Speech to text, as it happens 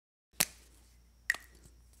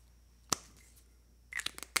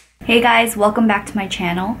Hey guys, welcome back to my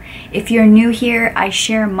channel. If you're new here, I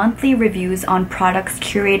share monthly reviews on products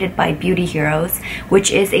curated by Beauty Heroes, which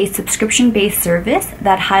is a subscription-based service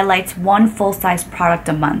that highlights one full-size product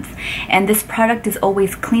a month. And this product is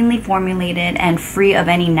always cleanly formulated and free of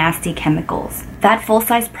any nasty chemicals. That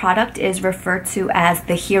full-size product is referred to as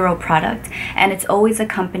the hero product, and it's always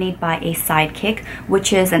accompanied by a sidekick,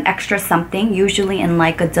 which is an extra something, usually in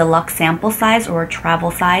like a deluxe sample size or a travel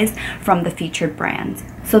size from the featured brand.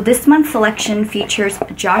 So this month's selection features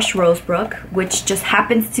Josh Rosebrook, which just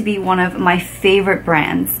happens to be one of my favorite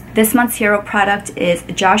brands. This month's hero product is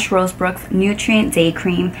Josh Rosebrook's Nutrient Day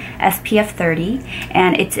Cream SPF 30,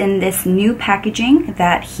 and it's in this new packaging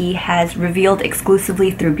that he has revealed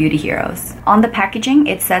exclusively through Beauty Heroes. On the packaging,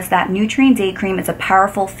 it says that Nutrient Day Cream is a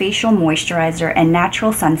powerful facial moisturizer and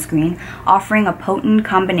natural sunscreen, offering a potent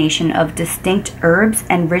combination of distinct herbs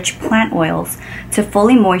and rich plant oils to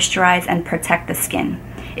fully moisturize and protect the skin.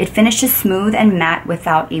 It finishes smooth and matte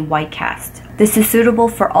without a white cast. This is suitable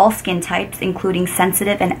for all skin types, including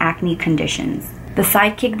sensitive and acne conditions. The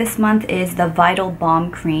sidekick this month is the Vital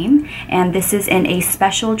Balm Cream, and this is in a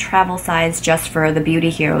special travel size just for the Beauty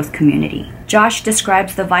Heroes community. Josh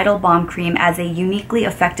describes the Vital Balm Cream as a uniquely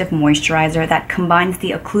effective moisturizer that combines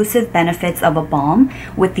the occlusive benefits of a balm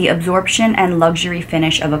with the absorption and luxury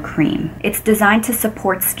finish of a cream. It's designed to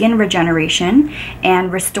support skin regeneration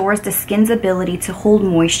and restores the skin's ability to hold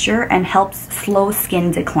moisture and helps slow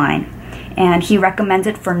skin decline. And he recommends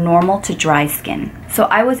it for normal to dry skin. So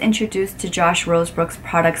I was introduced to Josh Rosebrook's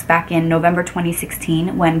products back in November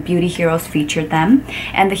 2016 when Beauty Heroes featured them.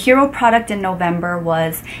 And the hero product in November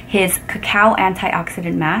was his Cacao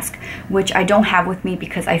Antioxidant Mask, which I don't have with me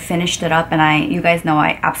because I finished it up, and you guys know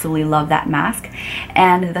I absolutely love that mask.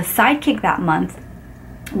 And the sidekick that month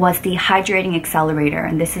was the Hydrating Accelerator,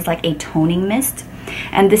 and this is like a toning mist.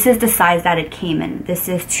 And this is the size that it came in. This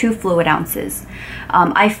is 2 fluid ounces.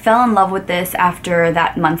 I fell in love with this after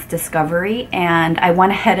that month's discovery, and I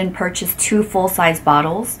went ahead and purchased 2 full-size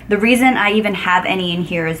bottles. The reason I even have any in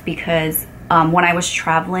here is because when I was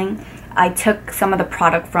traveling, I took some of the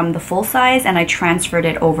product from the full size and I transferred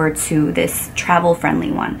it over to this travel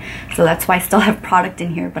friendly one. So that's why I still have product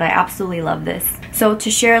in here, but I absolutely love this. So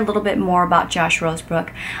to share a little bit more about Josh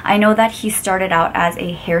Rosebrook, I know that he started out as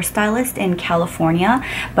a hairstylist in California,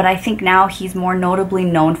 but I think now he's more notably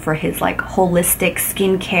known for his like holistic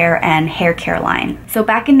skincare and hair care line. So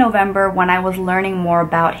back in November when I was learning more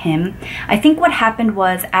about him, I think what happened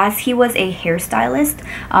was as he was a hairstylist,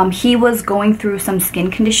 he was going through some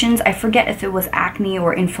skin conditions. I forget if it was acne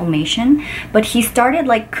or inflammation, but he started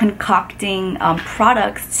like concocting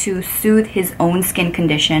products to soothe his own skin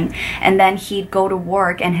condition, and then he'd go to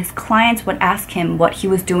work and his clients would ask him what he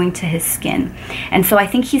was doing to his skin. And so I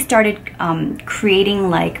think he started creating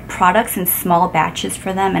like products in small batches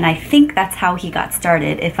for them, and I think that's how he got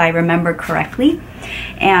started, if I remember correctly.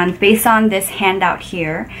 And based on this handout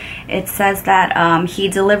here, it says that he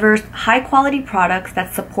delivers high quality products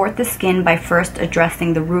that support the skin by first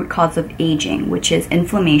addressing the root cause of aging, which is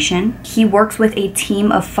inflammation. He works with a team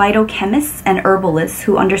of phytochemists and herbalists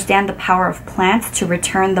who understand the power of plants to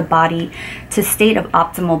return the body to a state of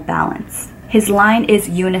optimal balance. His line is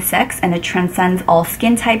unisex and it transcends all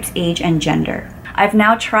skin types, age, and gender. I've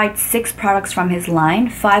now tried 6 products from his line,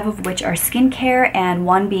 5 of which are skincare and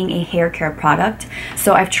 1 being a hair care product.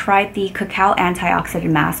 So I've tried the Cacao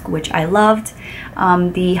Antioxidant Mask, which I loved,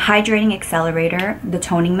 the Hydrating Accelerator, the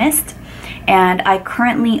Toning Mist, and I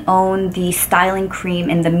currently own the styling cream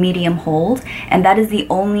in the medium hold, and that is the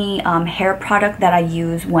only hair product that I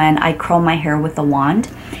use when I curl my hair with a wand.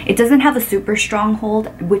 It doesn't have a super strong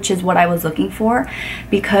hold, which is what I was looking for,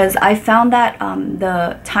 because I found that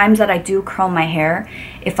the times that I do curl my hair,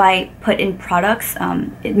 if I put in products,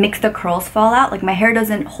 it makes the curls fall out. Like my hair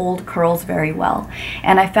doesn't hold curls very well,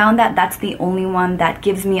 and I found that that's the only one that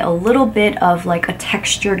gives me a little bit of like a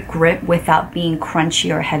textured grip without being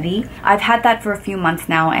crunchy or heavy. I've had that for a few months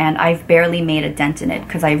now and I've barely made a dent in it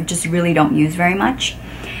because I just really don't use very much.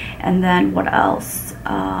 And then what else?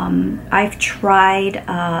 I've tried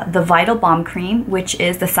the Vital Balm Cream, which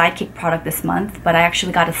is the sidekick product this month, but I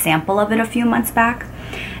actually got a sample of it a few months back.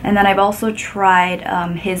 And then I've also tried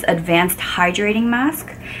his Advanced Hydrating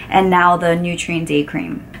Mask and now the Nutrient Day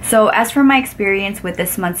Cream. So as for my experience with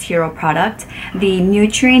this month's hero product, the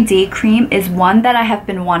Nutrient Day Cream is one that I have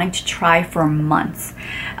been wanting to try for months.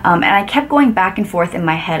 And I kept going back and forth in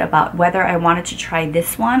my head about whether I wanted to try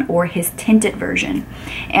this one or his tinted version.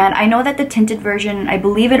 And I know that the tinted version, I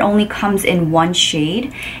believe it only comes in 1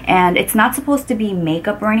 shade, and it's not supposed to be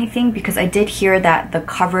makeup or anything because I did hear that the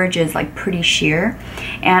coverage is like pretty sheer.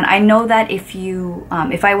 And I know that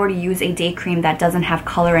if I were to use a day cream that doesn't have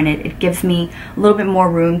color in it, it gives me a little bit more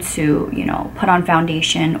room to, you know, put on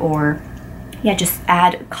foundation or yeah, just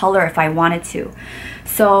add color if I wanted to.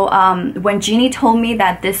 So when Jeannie told me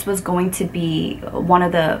that this was going to be one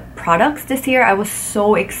of the products this year, I was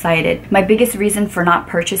so excited. My biggest reason for not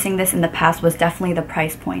purchasing this in the past was definitely the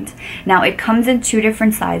price point. Now it comes in 2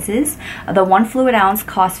 different sizes. The 1 fluid ounce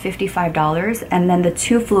costs $55, and then the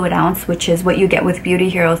 2 fluid ounce, which is what you get with Beauty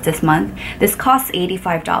Heroes this month, this costs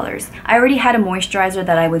 $85. I already had a moisturizer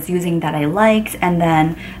that I was using that I liked, and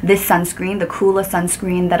then this sunscreen, the Coola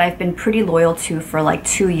sunscreen that I've been pretty loyal to for like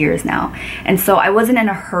 2 years now. And so I wasn't in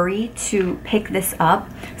a hurry to pick this up,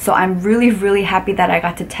 so I'm really happy that I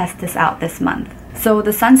got to test this out this month. So the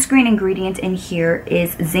sunscreen ingredient in here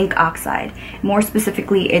is zinc oxide. More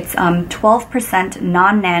specifically, it's 12%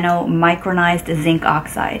 non-nano micronized zinc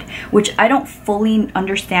oxide, which I don't fully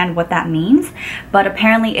understand what that means, but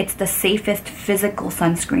apparently it's the safest physical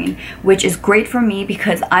sunscreen, which is great for me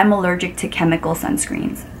because I'm allergic to chemical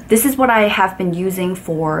sunscreens. This is what I have been using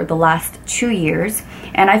for the last 2 years,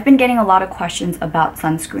 and I've been getting a lot of questions about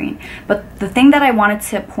sunscreen. But the thing that I wanted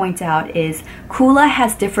to point out is Coola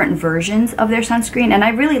has different versions of their sunscreen, and I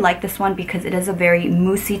really like this one because it is a very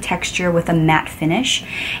moussey texture with a matte finish.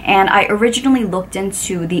 And I originally looked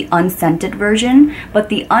into the unscented version, but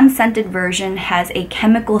the unscented version has a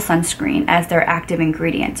chemical sunscreen as their active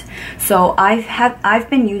ingredient. So I've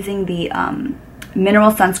been using the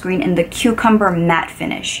mineral sunscreen in the cucumber matte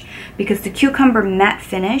finish, because the cucumber matte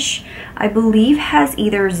finish I believe has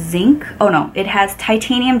either zinc, oh no, it has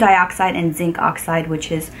titanium dioxide and zinc oxide,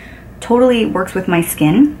 which is totally works with my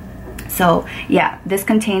skin. So yeah, this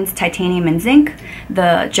contains titanium and zinc.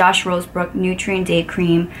 The Josh Rosebrook Nutrient Day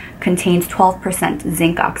Cream contains 12%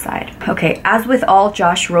 zinc oxide. Okay, as with all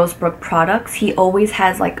Josh Rosebrook products, he always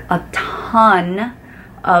has like a ton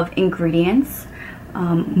of ingredients.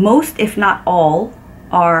 Most, if not all,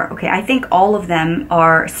 are, okay, I think all of them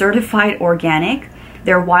are certified organic.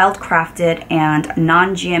 They're wild crafted and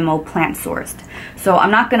non-GMO plant sourced. So I'm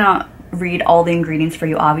not gonna read all the ingredients for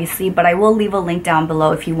you obviously, but I will leave a link down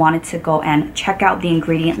below if you wanted to go and check out the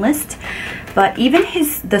ingredient list. But even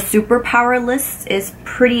the superpower list is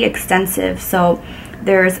pretty extensive. So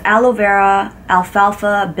there's aloe vera,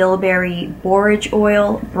 alfalfa, bilberry, borage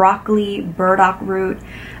oil, broccoli, burdock root,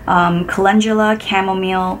 calendula,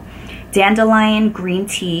 chamomile, dandelion green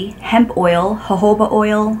tea, hemp oil, jojoba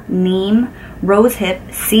oil, neem,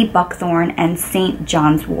 rosehip, sea buckthorn, and St.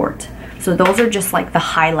 John's wort. So those are just like the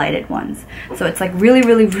highlighted ones. So it's like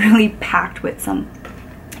really packed with some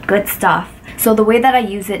good stuff. So the way that I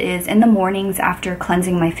use it is in the mornings after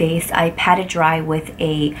cleansing my face, I pat it dry with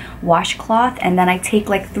a washcloth, and then I take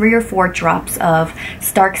like 3 or 4 drops of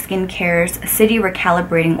Stark Skincare's City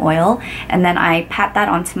Recalibrating Oil, and then I pat that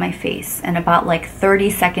onto my face. And about like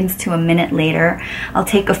 30 seconds to a minute later, I'll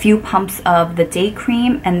take a few pumps of the day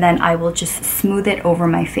cream, and then I will just smooth it over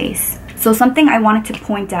my face. So something I wanted to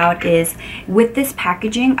point out is with this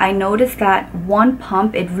packaging, I noticed that 1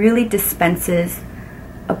 pump, it really dispenses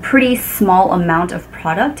a pretty small amount of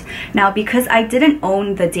product. Now, because I didn't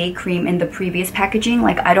own the day cream in the previous packaging,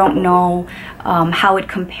 like I don't know how it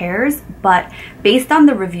compares, but based on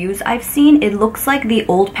the reviews I've seen, it looks like the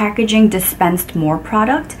old packaging dispensed more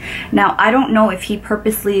product. Now, I don't know if he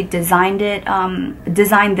purposely designed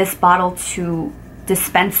this bottle to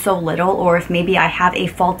dispense so little, or if maybe I have a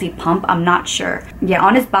faulty pump. I'm not sure. Yeah,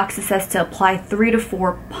 on his box it says to apply 3 to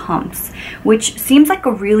 4 pumps, which seems like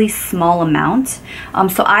a really small amount.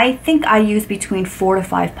 So I think I use between 4 to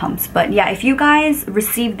 5 pumps. But yeah, if you guys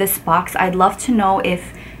receive this box, I'd love to know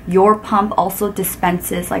if your pump also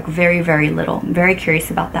dispenses like very little. I'm very curious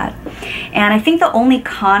about that. And I think the only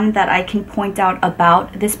con that I can point out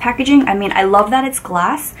about this packaging, I mean, I love that it's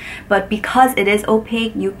glass, but because it is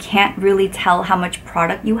opaque, you can't really tell how much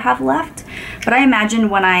product you have left. But I imagine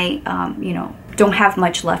when I, you know, don't have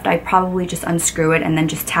much left, I probably just unscrew it and then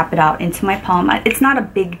just tap it out into my palm. It's not a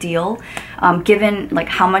big deal given like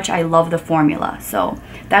how much I love the formula. So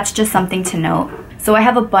that's just something to note. So I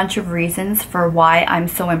have a bunch of reasons for why I'm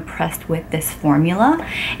so impressed with this formula.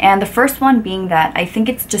 And the first one being that I think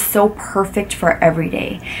it's just so perfect for every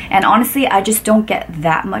day. And honestly, I just don't get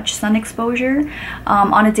that much sun exposure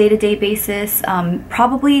on a day-to-day basis.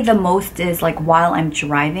 Probably the most is like while I'm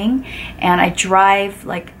driving. And I drive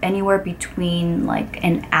like anywhere between like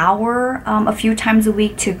an hour a few times a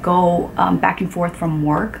week to go back and forth from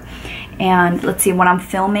work. And let's see, when I'm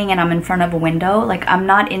filming and I'm in front of a window, like I'm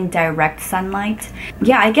not in direct sunlight.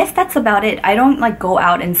 Yeah, I guess that's about it. I don't like go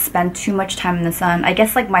out and spend too much time in the sun. I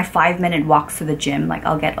guess like my 5-minute walks to the gym, like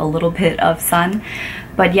I'll get a little bit of sun.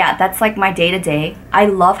 But yeah, that's like my day-to-day. I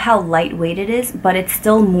love how lightweight it is, but it's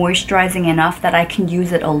still moisturizing enough that I can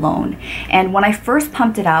use it alone. And when I first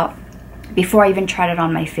pumped it out, before I even tried it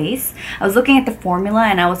on my face, I was looking at the formula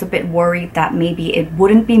and I was a bit worried that maybe it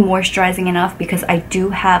wouldn't be moisturizing enough, because I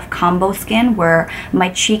do have combo skin where my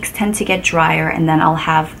cheeks tend to get drier, and then I'll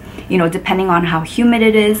have, you know, depending on how humid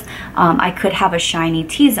it is, I could have a shiny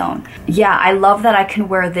T-zone. Yeah, I love that I can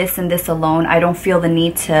wear this and this alone. I don't feel the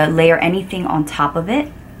need to layer anything on top of it.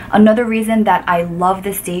 Another reason that I love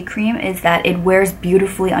this day cream is that it wears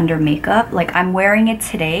beautifully under makeup. Like I'm wearing it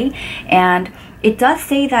today, and it does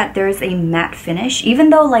say that there's a matte finish, even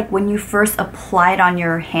though like when you first apply it on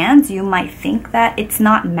your hands, you might think that it's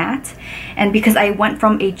not matte. And because I went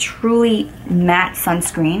from a truly matte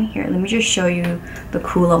sunscreen, here, let me just show you the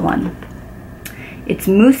Coola one. It's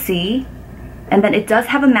moussey, and then it does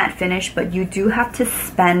have a matte finish, but you do have to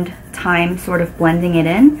spend time sort of blending it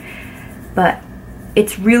in. But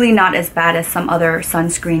it's really not as bad as some other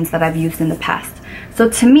sunscreens that I've used in the past. So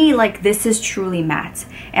to me, like, this is truly matte.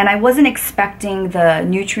 And I wasn't expecting the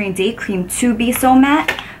Nutrient Day Cream to be so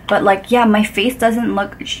matte, but like, yeah, my face doesn't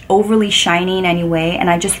look overly shiny in any way, and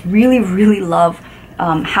I just really, really love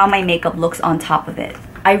how my makeup looks on top of it.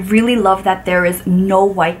 I really love that there is no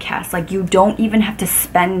white cast. Like, you don't even have to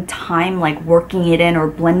spend time like working it in or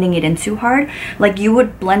blending it in too hard. Like, you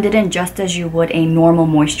would blend it in just as you would a normal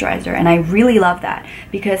moisturizer, and I really love that,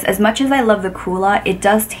 because as much as I love the Coola, it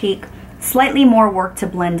does take slightly more work to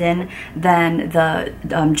blend in than the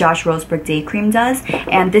Josh Rosebrook Day Cream does,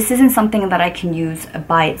 and this isn't something that I can use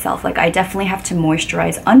by itself. Like, I definitely have to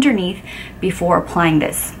moisturize underneath before applying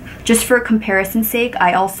this. Just for comparison's sake,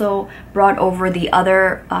 I also brought over the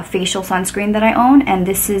other facial sunscreen that I own, and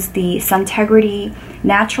this is the Suntegrity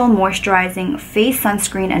Natural Moisturizing Face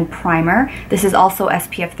Sunscreen and Primer. This is also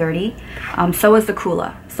SPF 30. So is the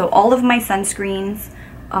Coola. So all of my sunscreens,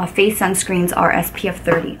 face sunscreens, are SPF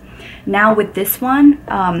 30. Now with this one,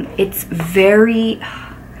 it's very,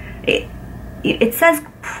 it says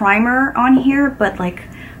primer on here, but like,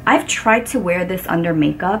 I've tried to wear this under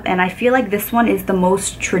makeup, and I feel like this one is the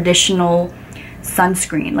most traditional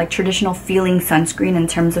sunscreen, like traditional feeling sunscreen in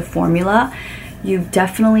terms of formula. You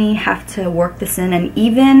definitely have to work this in, and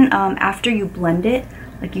even after you blend it,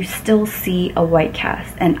 like, you still see a white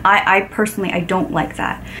cast, and I personally, I don't like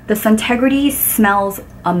that. The Suntegrity smells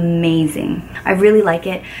amazing. I really like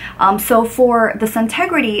it. So for the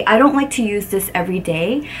Suntegrity, I don't like to use this every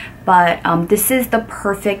day, but this is the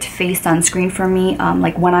perfect face sunscreen for me,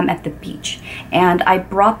 like when I'm at the beach. And I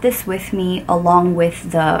brought this with me along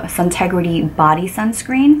with the Suntegrity body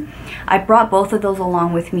sunscreen. I brought both of those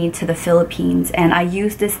along with me to the Philippines, and I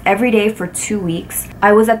used this every day for 2 weeks.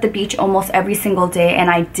 I was at the beach almost every single day,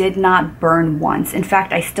 and I did not burn once. In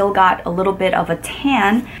fact, I still got a little bit of a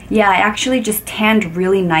tan. Yeah, I actually just tanned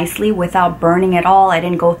really nicely without burning at all. I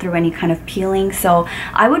didn't go through any kind of peeling, so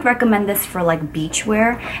I would recommend this for like beach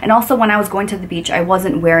wear. And also, when I was going to the beach, I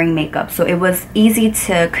wasn't wearing makeup, so it was easy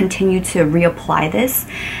to continue to reapply this.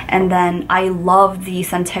 And then I love the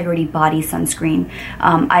Suntegrity body sunscreen.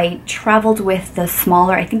 I traveled with the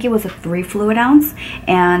smaller, I think it was a 3 fluid ounce,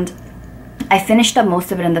 and I finished up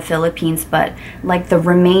most of it in the Philippines, but like the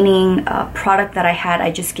remaining product that I had,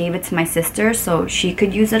 I just gave it to my sister so she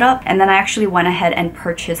could use it up. And then I actually went ahead and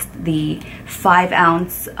purchased the 5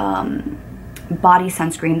 ounce body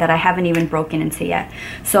sunscreen that I haven't even broken into yet.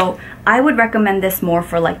 So I would recommend this more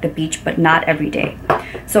for like the beach, but not every day.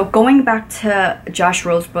 So going back to Josh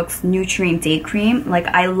Rosebrook's Nutrient Day Cream, like,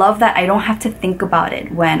 I love that I don't have to think about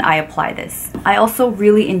it when I apply this. I also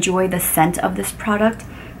really enjoy the scent of this product.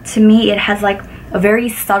 To me, it has like a very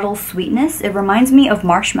subtle sweetness. It reminds me of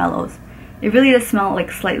marshmallows. It really does smell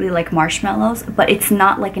like slightly like marshmallows, but it's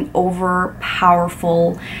not like an over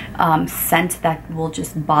powerful scent that will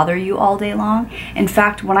just bother you all day long. In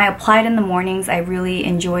fact, when I apply it in the mornings, I really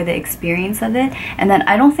enjoy the experience of it, and then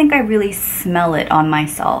I don't think I really smell it on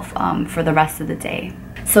myself for the rest of the day.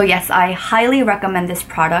 So yes, I highly recommend this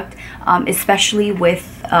product, especially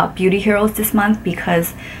with Beauty Heroes this month,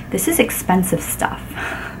 because this is expensive stuff.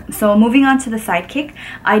 So moving on to the sidekick,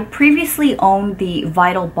 I previously owned the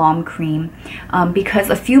Vital Balm Cream because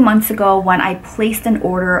a few months ago when I placed an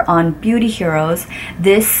order on Beauty Heroes,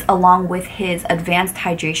 this along with his Advanced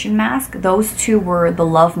Hydration Mask, those two were the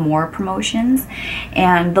Love More promotions.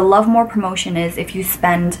 And the Love More promotion is if you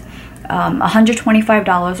spend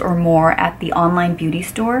 $125 or more at the online beauty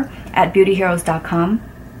store at beautyheroes.com,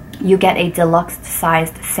 you get a deluxe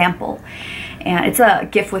sized sample. And it's a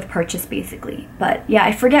gift with purchase basically. But yeah,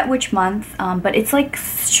 I forget which month, but it's like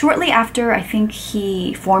shortly after I think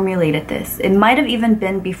he formulated this. It might have even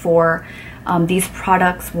been before these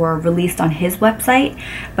products were released on his website.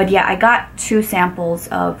 But yeah, I got 2 samples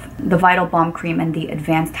of the Vital Balm Cream and the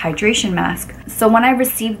Advanced Hydration Mask. So when I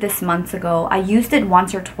received this months ago, I used it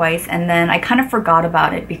once or twice and then I kind of forgot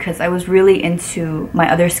about it because I was really into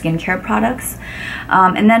my other skincare products.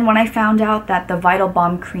 And then when I found out that the Vital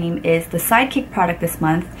Balm Cream is the sidekick product this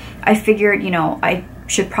month, I figured, you know, I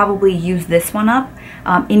should probably use this one up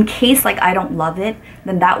in case like I don't love it,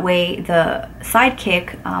 then that way the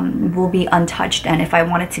sidekick will be untouched, and if I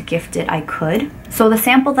wanted to gift it I could. So the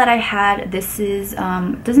sample that I had, this is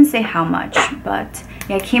doesn't say how much, but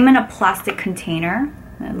yeah, it came in a plastic container.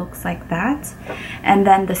 It looks like that. And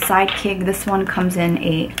then the sidekick, this one comes in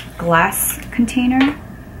a glass container.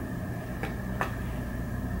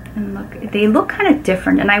 And look, they look kind of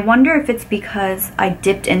different, and I wonder if it's because I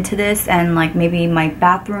dipped into this and like maybe my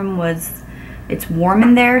bathroom it's warm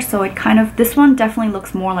in there, so it kind of, this one definitely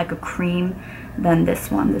looks more like a cream than this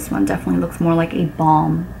one. This one definitely looks more like a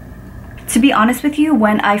balm. To be honest with you,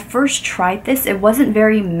 when I first tried this, it wasn't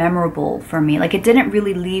very memorable for me. Like, it didn't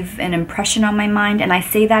really leave an impression on my mind, and I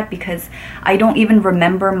say that because I don't even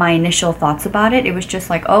remember my initial thoughts about it. It was just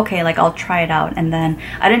like, okay, like I'll try it out, and then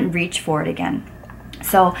I didn't reach for it again.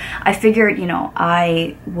 So I figured, you know,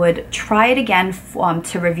 I would try it again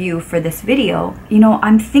to review for this video. You know,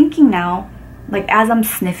 I'm thinking now, like as I'm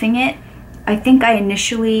sniffing it, I think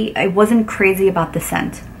I wasn't crazy about the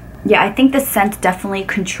scent. Yeah, I think the scent definitely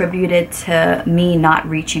contributed to me not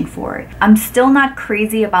reaching for it. I'm still not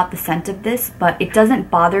crazy about the scent of this, but it doesn't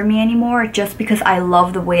bother me anymore just because I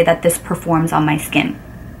love the way that this performs on my skin.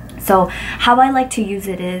 So how I like to use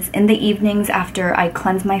it is in the evenings after I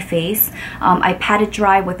cleanse my face, I pat it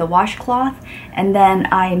dry with a washcloth, and then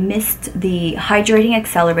I mist the hydrating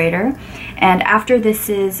accelerator. And after this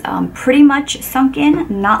is pretty much sunk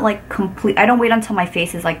in, not like complete, I don't wait until my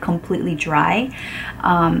face is like completely dry.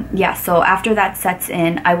 Yeah, so after that sets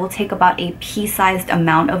in, I will take about a pea-sized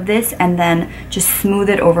amount of this and then just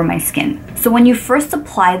smooth it over my skin. So when you first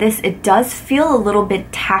apply this, it does feel a little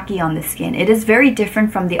bit tacky on the skin. It is very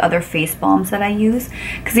different from the other face balms that I use,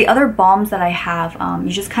 because the other balms that I have, you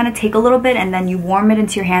just kind of take a little bit and then you warm it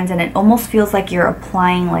into your hands and it almost feels like you're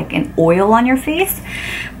applying like an oil on your face.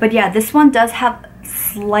 But yeah, this one does have a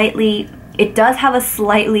slightly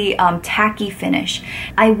tacky finish.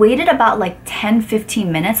 I waited about like 10-15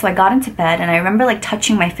 minutes, so I got into bed and I remember like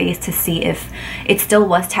touching my face to see if it still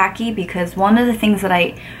was tacky, because one of the things that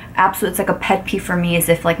it's like a pet peeve for me is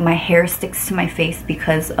if like my hair sticks to my face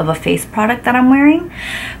because of a face product that I'm wearing.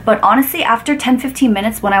 But honestly, after 10-15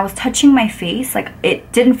 minutes when I was touching my face, like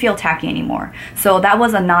it didn't feel tacky anymore. So that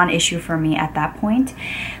was a non-issue for me at that point.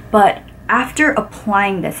 But after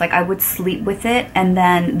applying this, like I would sleep with it, and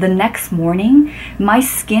then the next morning my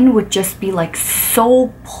skin would just be like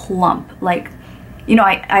so plump. Like, you know,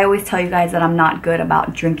 I always tell you guys that I'm not good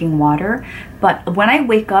about drinking water, but when I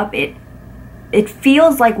wake up, it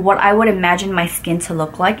feels like what I would imagine my skin to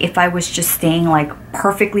look like if I was just staying like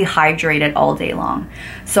perfectly hydrated all day long.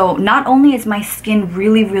 So not only is my skin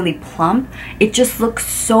really, really plump, it just looks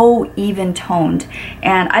so even toned.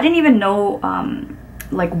 And I didn't even know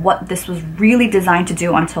like what this was really designed to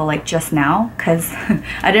do until like just now, because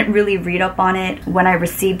I didn't really read up on it when I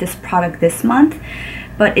received this product this month.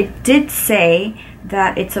 But it did say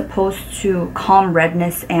that it's supposed to calm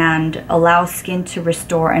redness and allow skin to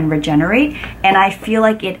restore and regenerate, and I feel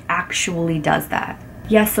like it actually does that.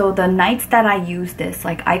 Yeah, so the nights that I use this,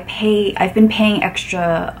 like I've been paying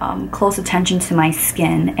extra close attention to my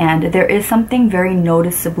skin, and there is something very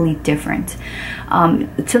noticeably different.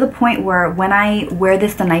 To the point where when I wear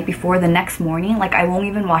this the night before, the next morning, like I won't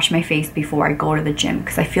even wash my face before I go to the gym,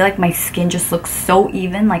 because I feel like my skin just looks so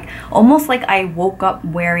even, like almost like I woke up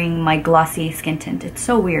wearing my Glossier skin tint. It's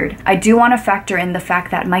so weird. I do want to factor in the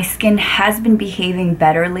fact that my skin has been behaving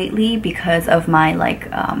better lately because of my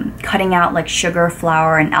like cutting out like sugar, flour,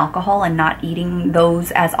 and alcohol and not eating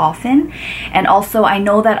those as often. And also I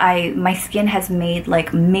know that my skin has made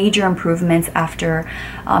like major improvements after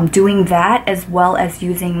doing that, as well as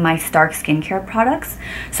using my Stark skincare products.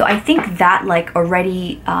 So I think that like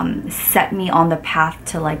already set me on the path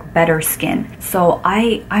to like better skin. So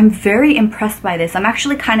I'm very impressed by this. I'm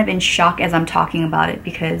actually kind of in shock as I'm talking about it,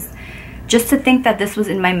 because just to think that this was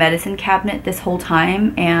in my medicine cabinet this whole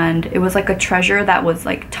time, and it was like a treasure that was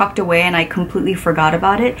like tucked away and I completely forgot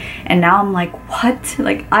about it, and now I'm like, what?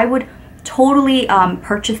 Like I would totally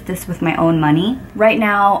purchased this with my own money. Right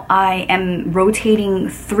now, I am rotating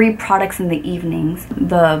 3 products in the evenings.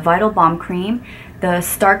 The Vital Balm Cream, the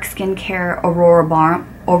Stark Skincare Aurora Balm,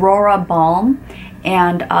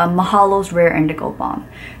 and Mahalo's Rare Indigo Balm.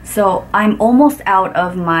 So I'm almost out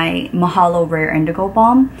of my Mahalo Rare Indigo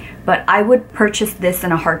Balm, but I would purchase this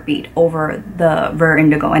in a heartbeat over the Rare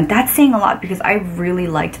Indigo, and that's saying a lot because I really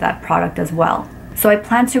liked that product as well. So I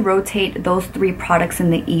plan to rotate those 3 products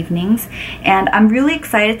in the evenings, and I'm really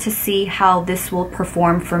excited to see how this will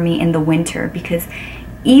perform for me in the winter, because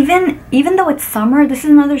even though it's summer, this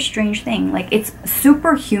is another strange thing. Like, it's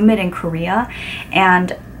super humid in Korea,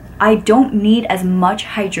 and I don't need as much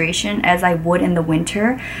hydration as I would in the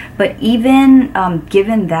winter, but even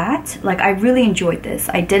given that, like, I really enjoyed this.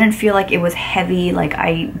 I didn't feel like it was heavy, like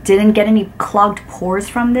I didn't get any clogged pores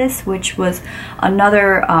from this, which was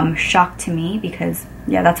another shock to me, because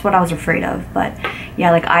yeah, that's what I was afraid of. But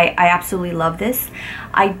yeah, like I absolutely love this.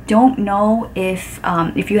 I don't know if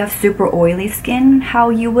you have super oily skin,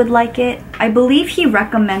 how you would like it. I believe he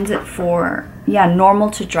recommends it for, yeah,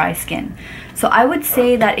 normal to dry skin. So I would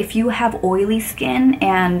say that if you have oily skin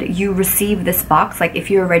and you receive this box, like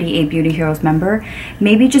if you're already a Beauty Heroes member,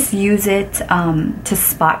 maybe just use it to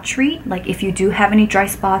spot treat. Like if you do have any dry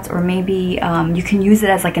spots, or maybe you can use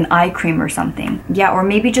it as like an eye cream or something. Yeah, or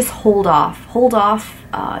maybe just hold off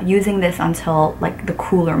using this until like the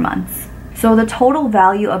cooler months. So the total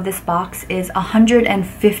value of this box is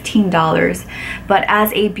 $115, but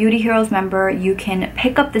as a Beauty Heroes member, you can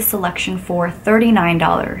pick up this selection for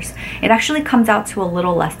 $39. It actually comes out to a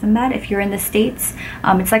little less than that if you're in the States.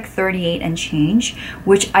 It's like $38 and change,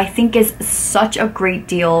 which I think is such a great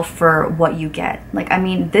deal for what you get. Like, I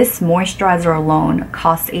mean, this moisturizer alone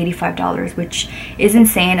costs $85, which is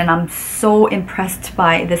insane, and I'm so impressed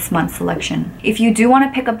by this month's selection. If you do want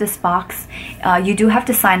to pick up this box, you do have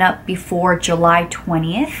to sign up before July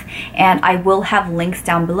 20th, and I will have links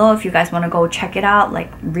down below if you guys want to go check it out, like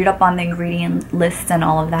read up on the ingredient lists and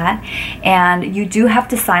all of that. And you do have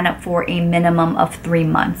to sign up for a minimum of 3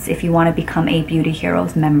 months if you want to become a Beauty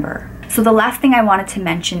Heroes member. So the last thing I wanted to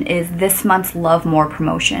mention is this month's Love More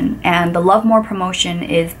promotion. And the Love More promotion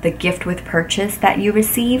is the gift with purchase that you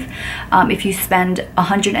receive if you spend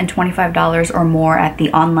 $125 or more at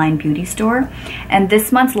the online beauty store. And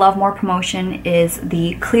this month's Love More promotion is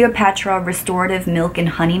the Cleopatra Restorative Milk and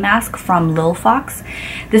Honey Mask from Lil Fox.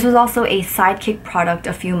 This was also a Sidekick product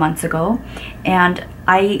a few months ago, and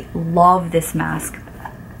I love this mask.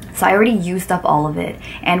 So I already used up all of it,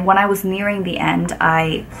 and when I was nearing the end,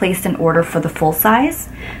 I placed an order for the full size.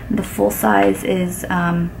 The full size is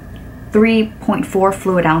 3.4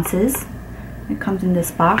 fluid ounces. It comes in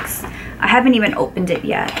this box. I haven't even opened it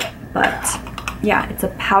yet, but yeah, it's a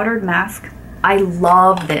powdered mask. I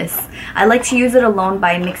love this. I like to use it alone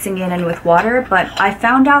by mixing it in with water, but I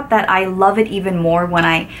found out that I love it even more when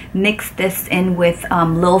I mix this in with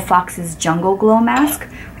Lil Fox's Jungle Glow mask,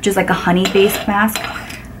 which is like a honey-based mask.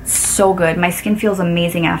 So good. My skin feels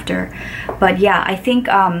amazing after. But yeah, I think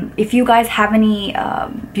if you guys have any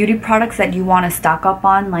beauty products that you want to stock up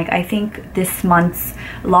on, like I think this month's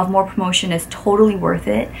Love More promotion is totally worth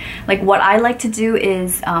it. Like what I like to do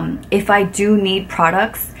is if I do need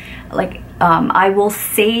products, like I will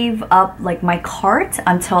save up like my cart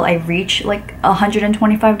until I reach like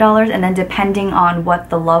 $125, and then depending on what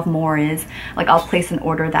the Love More is, like I'll place an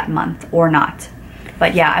order that month or not.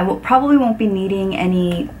 But yeah, I probably won't be needing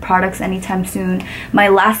any products anytime soon. My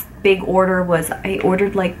last big order was I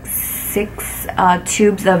ordered like 6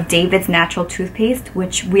 tubes of David's Natural Toothpaste,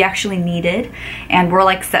 which we actually needed, and we're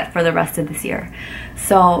like set for the rest of this year.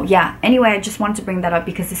 So yeah, anyway, I just wanted to bring that up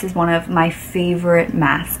because this is one of my favorite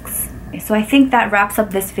masks. So I think that wraps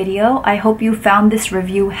up this video. I hope you found this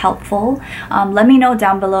review helpful. Let me know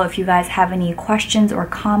down below if you guys have any questions or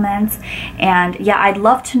comments. And yeah, I'd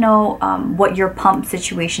love to know what your pump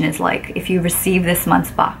situation is like if you receive this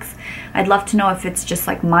month's box. I'd love to know if it's just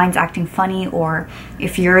like mine's acting funny or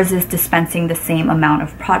if yours is dispensing the same amount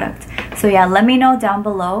of product. So yeah, let me know down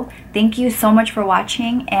below. Thank you so much for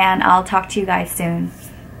watching, and I'll talk to you guys soon.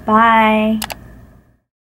 Bye!